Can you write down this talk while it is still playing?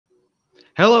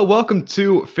Hello, welcome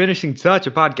to Finishing Touch,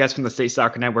 a podcast from the State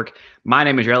Soccer Network. My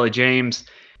name is Riley James.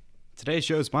 Today's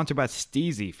show is sponsored by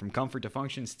Steezy. From comfort to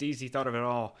function, Steezy thought of it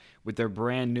all with their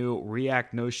brand new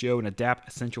React No-Show and Adapt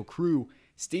Essential Crew.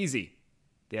 Steezy,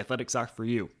 the athletic sock for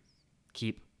you.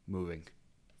 Keep moving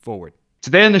forward.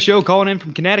 Today on the show, calling in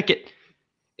from Connecticut,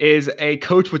 is a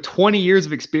coach with 20 years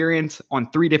of experience on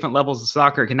 3 different levels of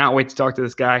soccer. I cannot wait to talk to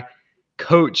this guy.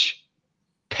 Coach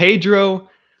Pedro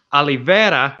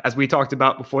Oliveira, as we talked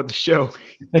about before the show.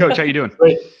 Coach, how you doing?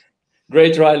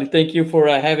 Great, Riley. Thank you for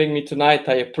having me tonight.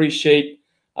 I appreciate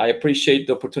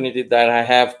the opportunity that I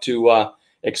have to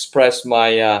express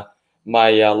my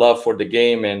love for the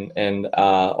game and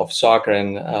of soccer.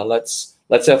 And let's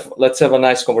have a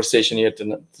nice conversation here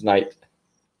tonight.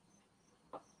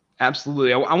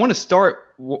 Absolutely. I want to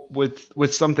start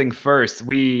with something first.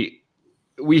 We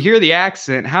hear the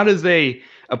accent. How does a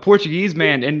Portuguese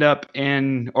man end up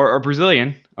in, or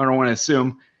Brazilian, I don't want to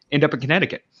assume, end up in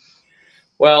Connecticut?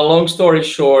 Well, long story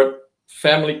short,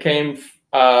 family came,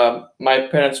 my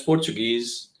parents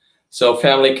Portuguese, so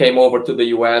family came over to the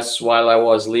US while I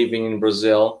was living in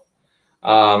Brazil.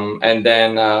 And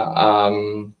then I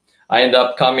ended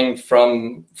up coming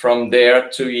from there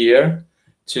to here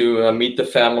to meet the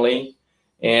family.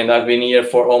 And I've been here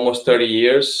for almost 30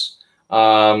 years.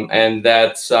 And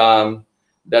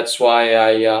that's why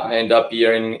I end up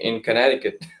here in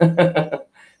Connecticut.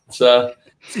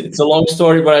 It's a long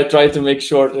story, but I try to make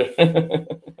shorter.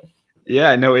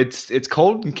 Yeah, no, it's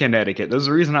cold in Connecticut. There's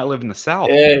a reason I live in the South.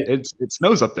 Yeah. It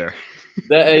snows up there.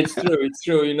 It's true. It's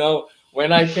true. You know,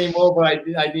 when I came over, I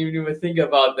didn't even think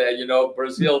about that. You know,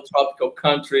 Brazil, tropical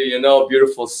country. You know,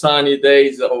 beautiful sunny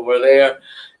days over there.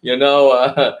 You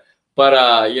know,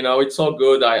 but you know, it's all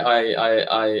good.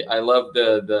 I love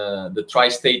the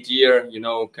tri-state here. You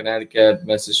know, Connecticut,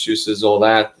 Massachusetts, all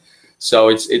that. So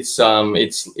it's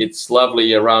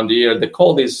lovely around here. The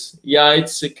cold is, yeah,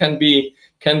 it can be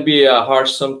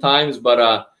harsh sometimes,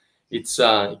 but it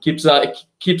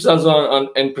keeps us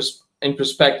in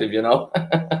perspective, you know.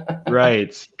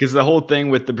 Right, because the whole thing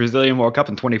with the Brazilian World Cup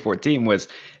in 2014 was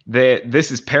that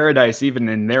this is paradise even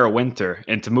in their winter,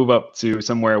 and to move up to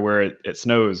somewhere where it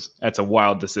snows, that's a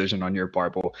wild decision on your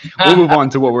part. But we'll move on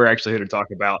to what we're actually here to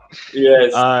talk about.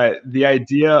 Yes. The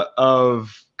idea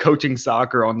of coaching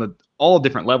soccer on all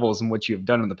different levels and what you have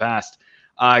done in the past.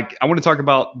 I want to talk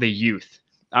about the youth.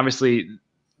 Obviously,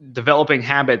 developing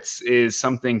habits is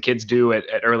something kids do at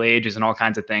early ages and all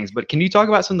kinds of things. But can you talk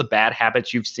about some of the bad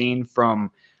habits you've seen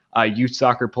from youth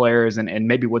soccer players and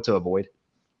maybe what to avoid?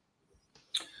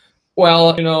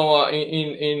 Well, you know,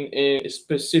 in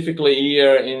specifically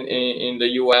here in the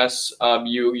U.S.,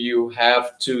 you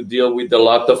have to deal with a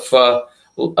lot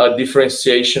of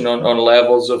differentiation on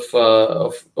levels of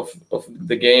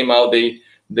the game, how the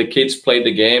kids play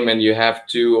the game, and you have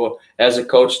to, as a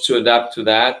coach, to adapt to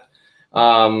that.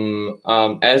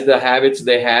 As the habits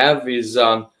they have is,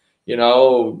 you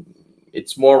know,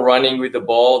 it's more running with the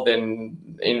ball than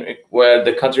in where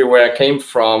the country where I came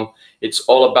from. It's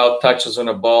all about touches on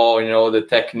the ball, you know, the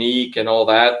technique and all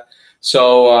that.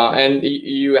 So, and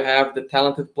you have the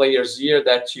talented players here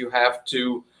that you have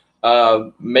to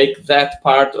make that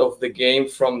part of the game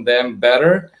from them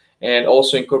better, and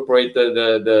also incorporate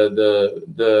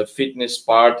the fitness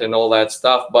part and all that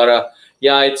stuff. But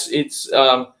yeah, it's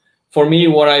for me,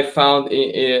 what I found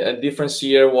a difference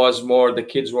here was more the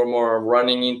kids were more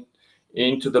running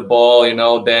into the ball, you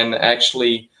know, than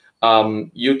actually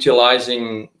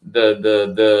utilizing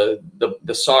the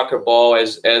soccer ball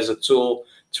as a tool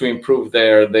to improve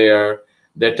their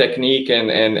technique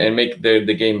and make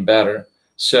the game better.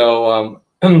 So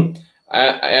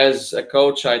as a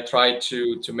coach, I try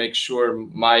to make sure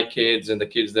my kids and the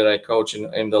kids that I coach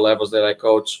in the levels that I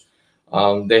coach,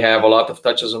 they have a lot of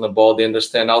touches on the ball. They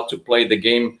understand how to play the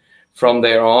game from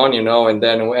there on, you know, and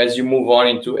then as you move on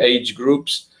into age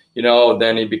groups, you know,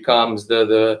 then it becomes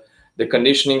the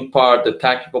conditioning part, the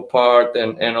tactical part,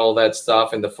 and all that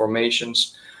stuff, and the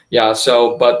formations. Yeah,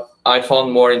 so, but I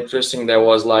found more interesting there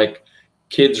was like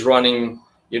kids running,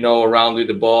 you know, around with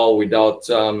the ball without,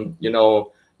 you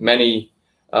know, many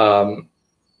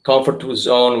comfort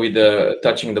zone with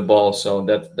touching the ball. So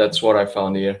that's what I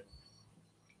found here.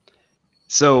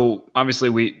 So obviously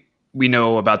we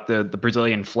know about the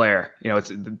Brazilian flair. You know,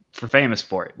 we're famous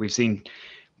for it. We've seen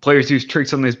players use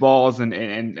tricks on these balls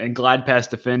and glide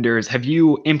past defenders. Have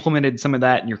you implemented some of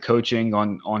that in your coaching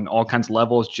on all kinds of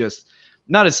levels? Just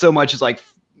not as so much as like,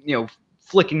 you know,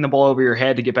 flicking the ball over your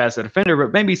head to get past the defender,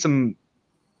 but maybe some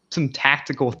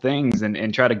tactical things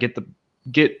and try to get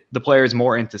the players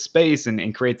more into space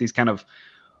and create these kind of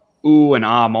ooh and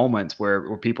ah moments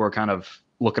where people are kind of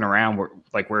looking around,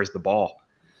 where's the ball?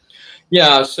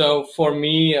 Yeah, so for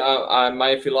me,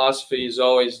 my philosophy is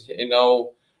always,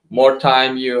 more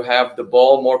time you have the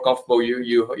ball, more comfortable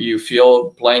you feel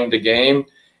playing the game,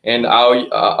 and our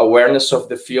awareness of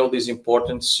the field is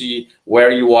important. See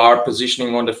where you are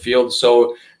positioning on the field,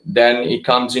 so then it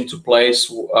comes into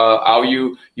place how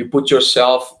you put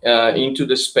yourself into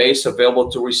the space available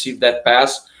to receive that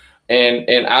pass, and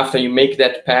after you make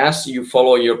that pass, you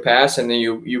follow your pass, and then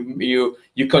you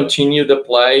continue the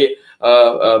play,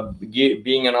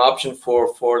 being an option for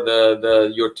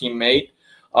your teammate.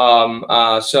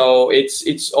 So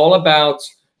it's all about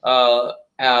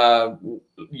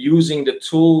using the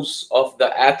tools of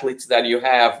the athletes that you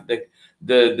have, the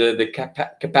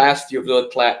capacity of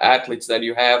the athletes that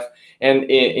you have, and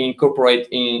incorporate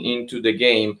into the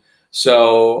game.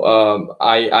 So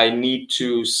I need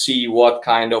to see what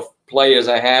kind of players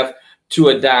I have to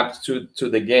adapt to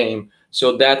the game.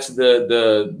 So that's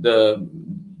the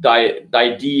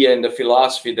idea and the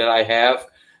philosophy that I have.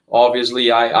 Obviously,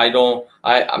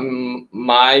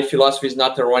 my philosophy is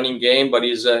not a running game, but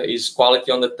is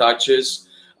quality on the touches,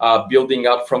 building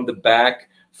up from the back,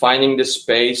 finding the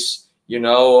space,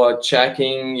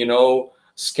 checking,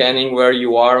 scanning where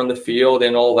you are on the field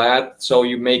and all that. So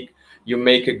you make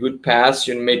a good pass,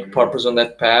 you make purpose on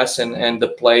that pass, and the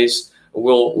plays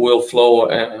will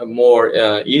flow more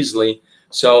easily.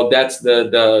 So that's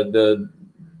the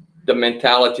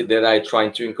mentality that I try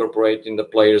to incorporate in the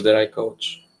players that I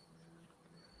coach.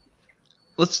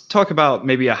 Let's talk about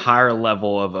maybe a higher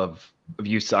level of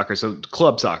youth soccer. So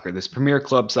club soccer, this premier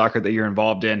club soccer that you're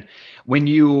involved in. When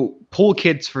you pull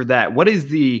kids for that, what is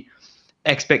the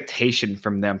expectation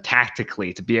from them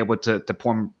tactically to be able to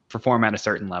perform at a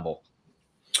certain level?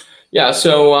 Yeah,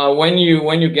 so when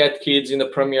you get kids in the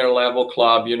premier level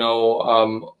club,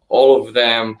 all of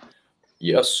them,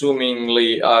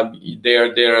 assumingly,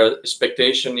 their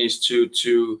expectation is to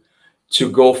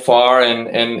go far,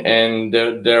 and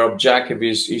their objective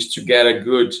is to get a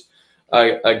good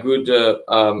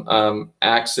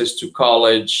access to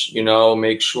college.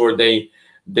 Make sure they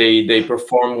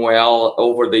perform well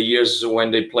over the years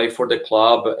when they play for the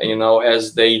club.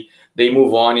 As they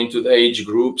move on into the age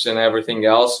groups and everything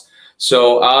else.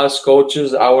 So as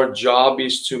coaches, our job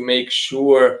is to make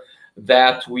sure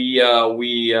that we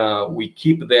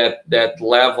keep that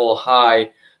level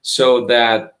high, so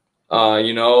that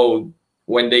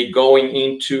when they going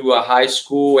into a high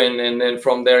school and then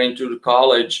from there into the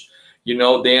college,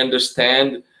 they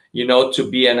understand, to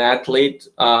be an athlete,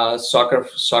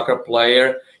 soccer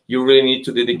player, you really need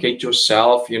to dedicate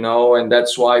yourself, and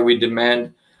that's why we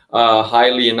demand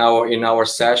highly in our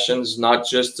sessions, not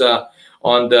just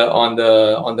on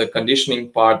the conditioning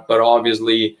part, but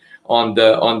obviously on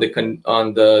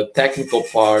the technical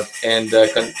part and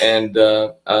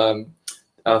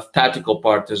tactical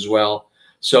part as well.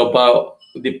 So, but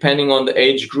depending on the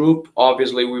age group,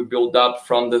 obviously we build up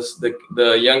from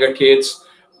the younger kids,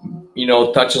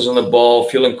 touches on the ball,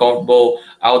 feeling comfortable,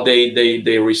 how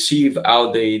they receive,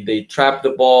 how they trap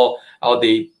the ball, how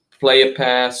they play a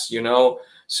pass,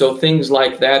 so things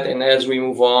like that. And as we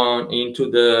move on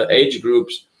into the age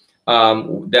groups,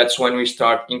 that's when we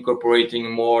start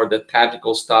incorporating more the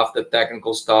tactical stuff, the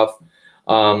technical stuff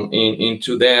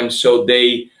into them. So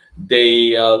they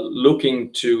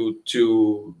looking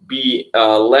to be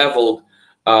leveled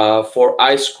for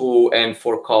high school and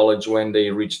for college when they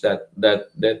reach that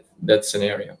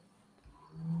scenario.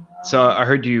 So I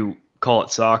heard you call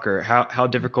it soccer. How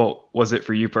difficult was it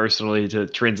for you personally to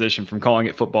transition from calling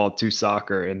it football to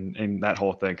soccer and that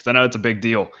whole thing? Because I know it's a big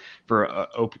deal for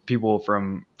people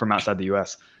from outside the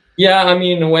U.S. Yeah, I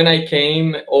mean, when I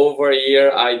came over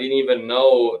here, I didn't even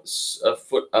know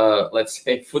let's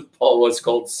say football was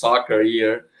called soccer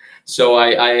here. So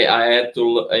I had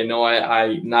to, I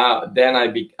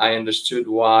understood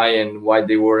why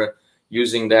they were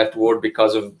using that word,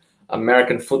 because of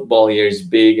American football here is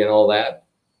big and all that.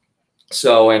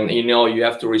 So, and you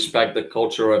have to respect the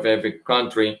culture of every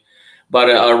country, but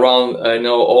around,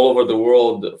 all over the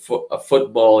world,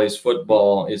 football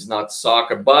is not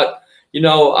soccer. But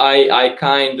I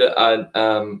kind of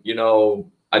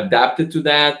adapted to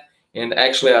that, and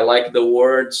actually I like the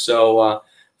word. So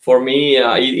for me,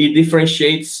 it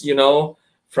differentiates,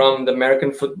 from the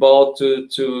American football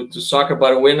to soccer.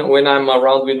 But when I'm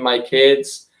around with my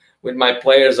kids, with my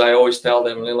players, I always tell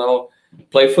them,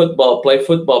 play football, play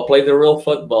the real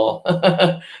football.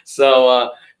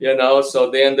 So so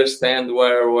they understand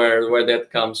where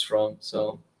that comes from.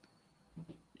 So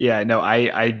yeah, no,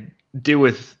 I deal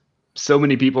with so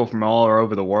many people from all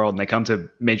over the world, and they come to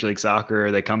Major League Soccer,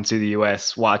 or they come to the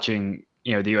U.S. watching,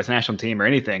 the U.S. national team or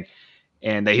anything,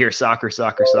 and they hear soccer,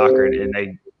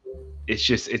 and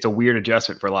it's a weird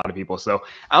adjustment for a lot of people. So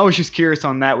I was just curious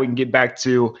on that. We can get back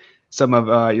to some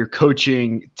of your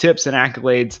coaching tips and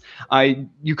accolades.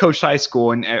 You coached high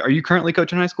school, and are you currently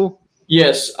coaching high school?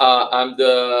 Yes, I'm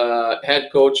the head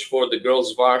coach for the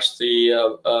girls varsity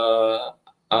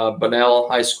Bunnell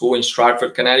High School in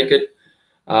Stratford, Connecticut.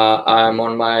 I'm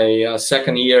on my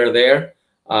second year there.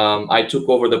 I took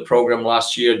over the program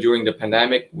last year during the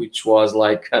pandemic, which was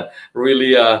like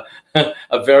really a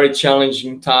very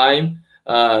challenging time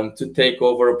to take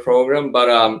over a program. But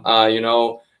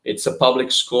it's a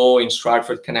public school in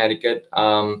Stratford, Connecticut,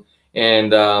 and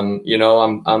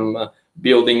I'm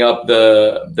building up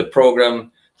the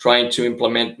program, trying to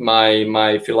implement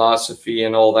my philosophy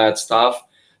and all that stuff.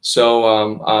 So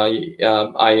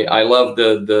I love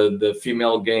the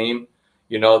female game,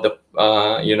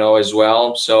 as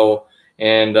well. So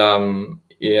and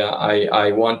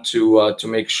I want to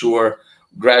make sure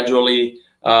gradually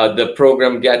the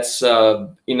program gets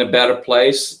in a better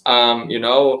place.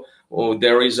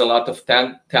 There is a lot of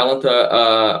talent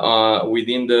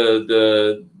within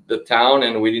the town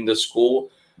and within the school,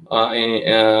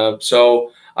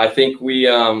 so I think we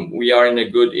are in a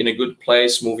good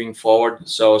place moving forward.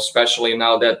 So especially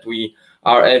now that we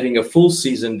are having a full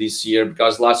season this year,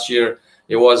 because last year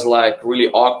it was like really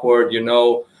awkward,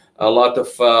 a lot of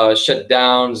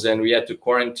shutdowns, and we had to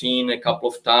quarantine a couple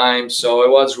of times. So it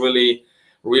was really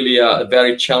a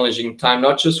very challenging time,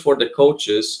 not just for the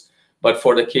coaches, but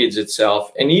for the kids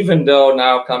itself. And even though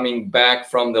now coming back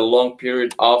from the long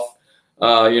period of,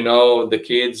 the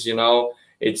kids,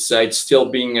 it's still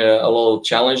being a little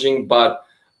challenging. But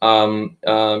I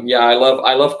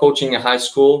love coaching in high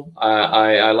school.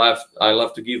 I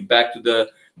love to give back to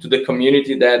the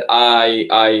community that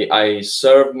I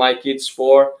serve my kids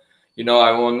for.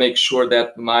 I want to make sure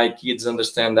that my kids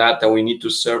understand that we need to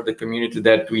serve the community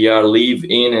that we are live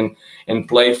in and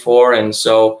play for. And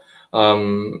so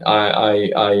I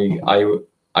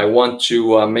want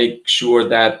to make sure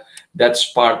that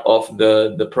that's part of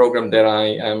the program that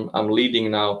I'm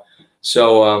leading now.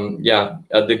 So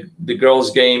the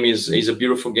girls' game is a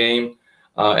beautiful game.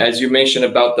 As you mentioned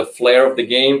about the flair of the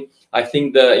game, I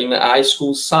think in the high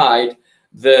school side,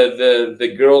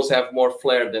 the girls have more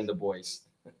flair than the boys.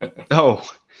 Oh,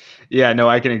 yeah, no,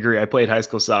 I can agree. I played high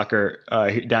school soccer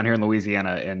down here in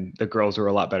Louisiana, and the girls were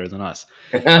a lot better than us.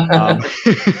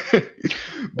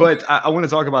 But I want to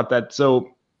talk about that.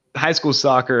 So high school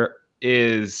soccer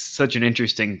is such an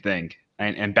interesting thing,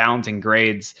 and balancing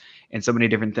grades and so many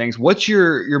different things. What's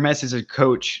your message as a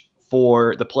coach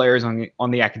for the players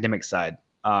on the academic side?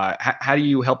 How do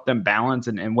you help them balance,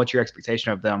 and what's your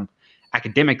expectation of them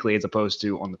academically as opposed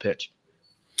to on the pitch?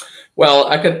 Well,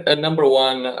 number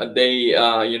one, they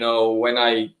when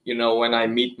I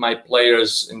meet my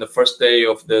players in the first day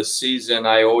of the season,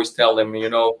 I always tell them,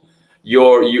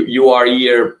 you are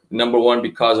here, number one,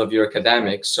 because of your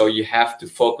academics, so you have to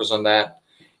focus on that.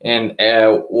 And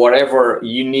whatever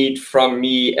you need from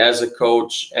me as a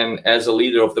coach and as a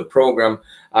leader of the program,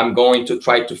 I'm going to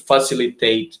try to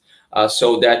facilitate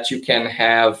so that you can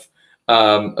have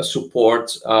a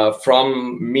support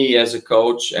from me as a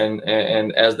coach and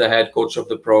as the head coach of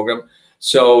the program.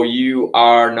 So you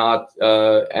are not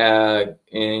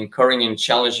incurring in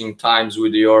challenging times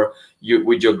with your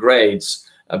grades.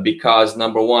 Because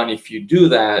number one, if you do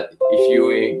that, if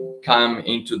you come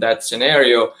into that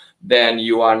scenario, then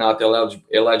you are not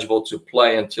eligible to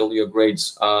play until your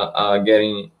grades are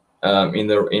getting in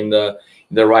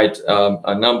the right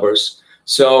numbers.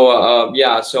 So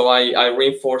so I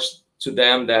reinforce to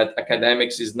them that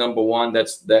academics is number one.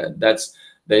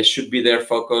 They should be their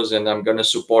focus, and I'm going to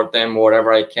support them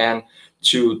wherever I can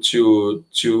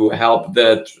to help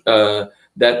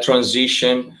that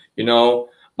transition,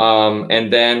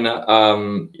 and then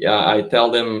I tell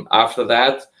them after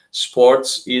that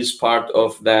sports is part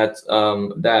of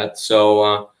that.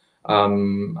 So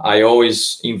I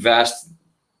always invest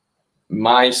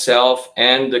myself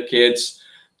and the kids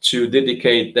to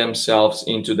dedicate themselves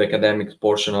into the academic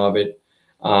portion of it,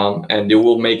 and it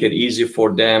will make it easy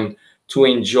for them to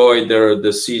enjoy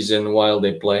the season while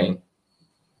they're playing.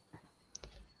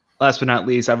 Last but not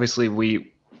least, obviously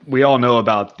we all know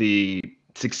about the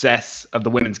success of the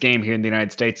women's game here in the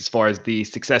United States as far as the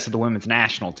success of the women's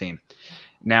national team.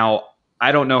 Now,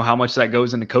 I don't know how much that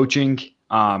goes into coaching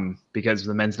because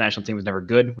the men's national team was never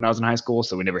good when I was in high school,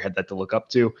 so we never had that to look up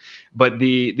to. But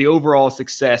the overall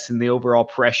success and the overall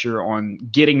pressure on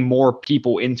getting more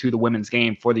people into the women's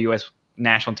game for the U.S.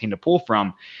 national team to pull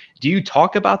from, do you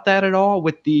talk about that at all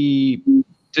with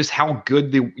just how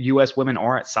good the U.S. women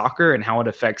are at soccer and how it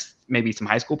affects maybe some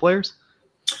high school players?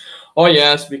 Oh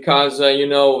yes, because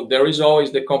there is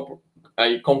always the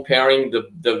comparing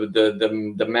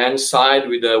the men's side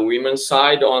with the women's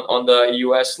side on the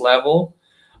U.S. level,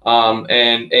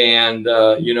 and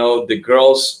the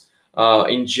girls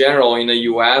in general in the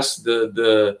U.S.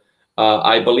 The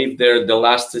I believe the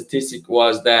last statistic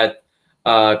was that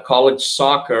college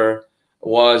soccer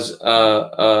was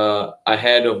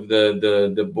ahead of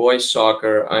the boys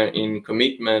soccer in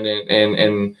commitment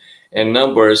and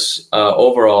numbers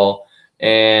overall,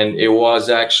 and it was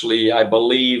actually, I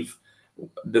believe,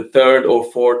 the third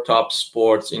or fourth top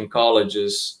sports in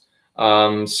colleges.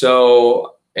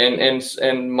 So and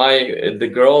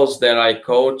the girls that I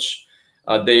coach,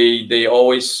 they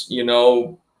always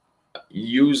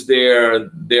use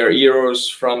their heroes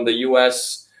from the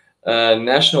U.S.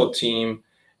 National team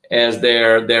as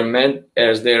their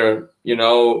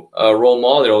role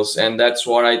models, and that's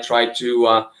what I try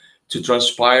to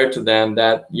transpire to them,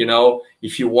 that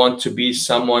if you want to be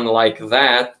someone like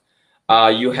that,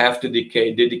 you have to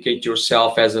dedicate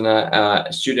yourself as a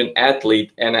student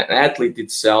athlete, and an athlete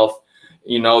itself,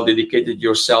 dedicated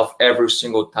yourself every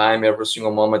single time, every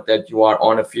single moment that you are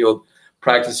on a field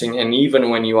practicing. And even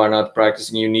when you are not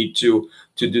practicing, you need to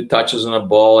do touches on a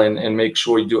ball and make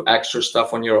sure you do extra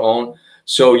stuff on your own,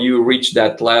 so you reach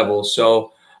that level.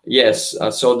 So yes,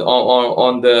 so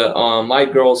on my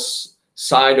girls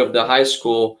side of the high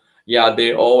school, yeah,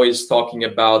 they're always talking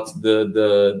about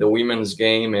the women's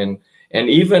game, and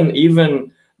even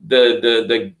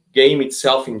the game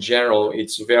itself in general.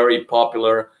 It's very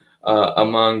popular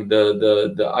among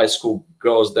the high school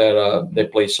girls that they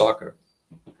play soccer.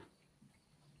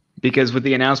 Because with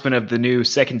the announcement of the new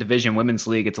second division women's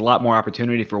league, it's a lot more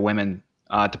opportunity for women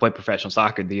to play professional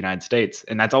soccer in the United States,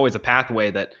 and that's always a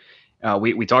pathway that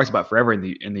we talked about forever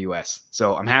in the U.S.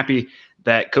 So I'm happy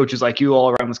that coaches like you all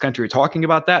around this country are talking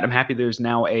about that. I'm happy there's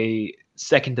now a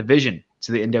second division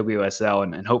to the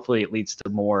NWSL, and hopefully it leads to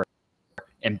more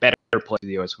and better play for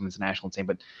the U.S. women's national team.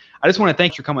 But I just want to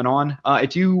thank you for coming on.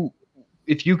 If you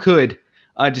could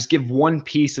just give one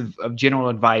piece of general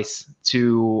advice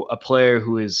to a player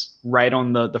who is right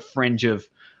on the fringe of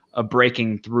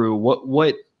breaking through,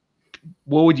 what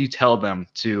would you tell them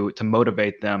to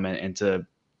motivate them and to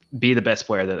be the best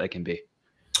player that they can be?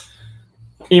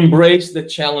 Embrace the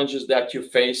challenges that you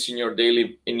face in your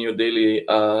daily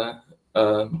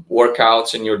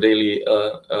workouts, in your daily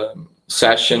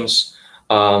sessions.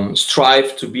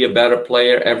 Strive to be a better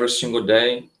player every single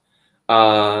day.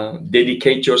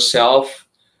 Dedicate yourself.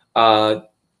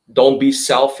 Don't be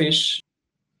selfish.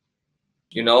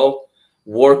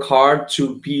 Work hard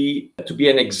to be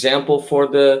an example for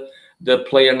the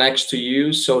player next to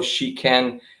you, so she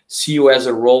can see you as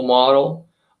a role model.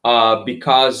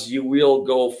 Because you will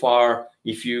go far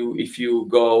if you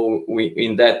go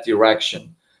in that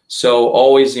direction. So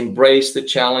always embrace the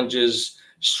challenges.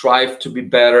 Strive to be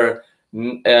better.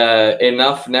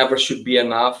 Enough never should be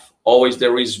enough. Always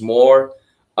there is more.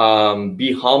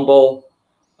 Be humble.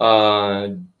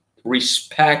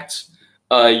 Respect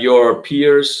your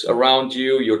peers around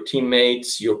you, your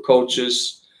teammates, your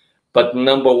coaches. But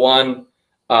number one,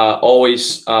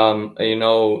 always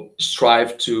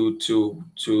strive to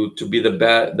be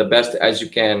the best as you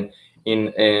can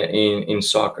in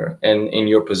soccer and in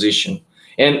your position,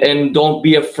 and don't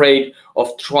be afraid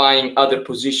of trying other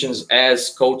positions, as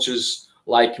coaches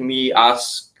like me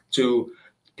ask to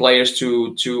players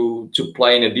to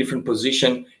play in a different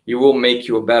position. It will make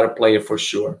you a better player for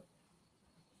sure.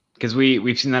 Because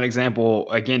we've seen that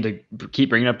example, again, to keep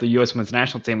bringing up the U.S. women's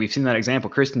national team. We've seen that example.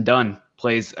 Kristen Dunn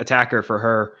plays attacker for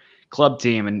her club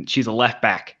team, and she's a left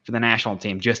back for the national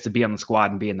team just to be on the squad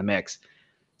and be in the mix.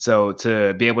 So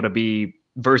to be able to be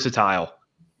versatile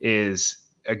is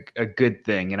a good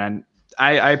thing. And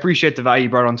I appreciate the value you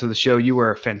brought onto the show. You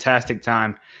were a fantastic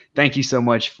time. Thank you so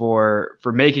much for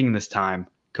making this time,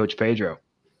 Coach Pedro.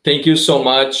 Thank you so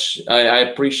much. I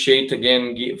appreciate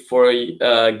again for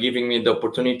giving me the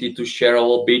opportunity to share a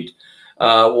little bit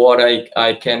what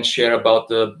I can share about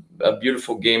the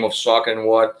beautiful game of soccer and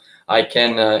what I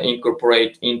can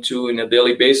incorporate into in a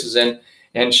daily basis,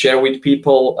 and share with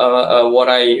people what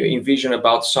I envision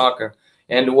about soccer.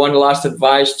 And one last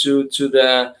advice to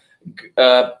the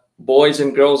boys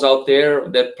and girls out there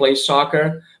that play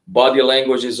soccer: body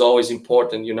language is always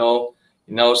important.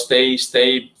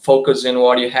 Stay focused in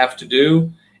what you have to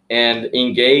do, and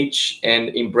engage and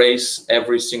embrace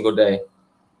every single day.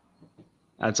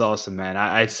 That's awesome, man.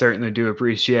 I certainly do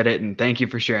appreciate it, and thank you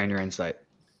for sharing your insight.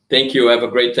 Thank you. Have a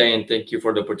great day, and thank you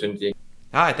for the opportunity.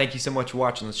 Hi, thank you so much for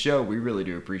watching the show. We really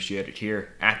do appreciate it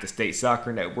here at the State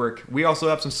Soccer Network. We also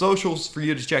have some socials for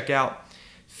you to check out: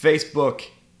 Facebook,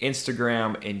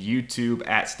 Instagram, and YouTube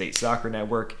at State Soccer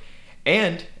Network.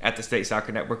 And at the State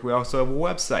Soccer Network, we also have a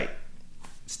website,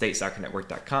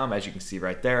 statesoccernetwork.com, as you can see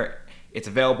right there. It's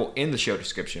available in the show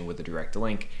description with a direct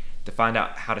link to find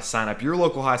out how to sign up your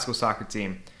local high school soccer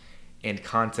team and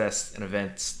contests and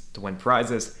events to win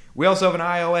prizes. We also have an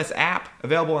iOS app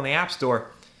available on the App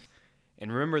Store.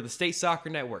 And remember, the State Soccer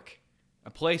Network, a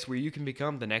place where you can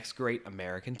become the next great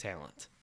American talent.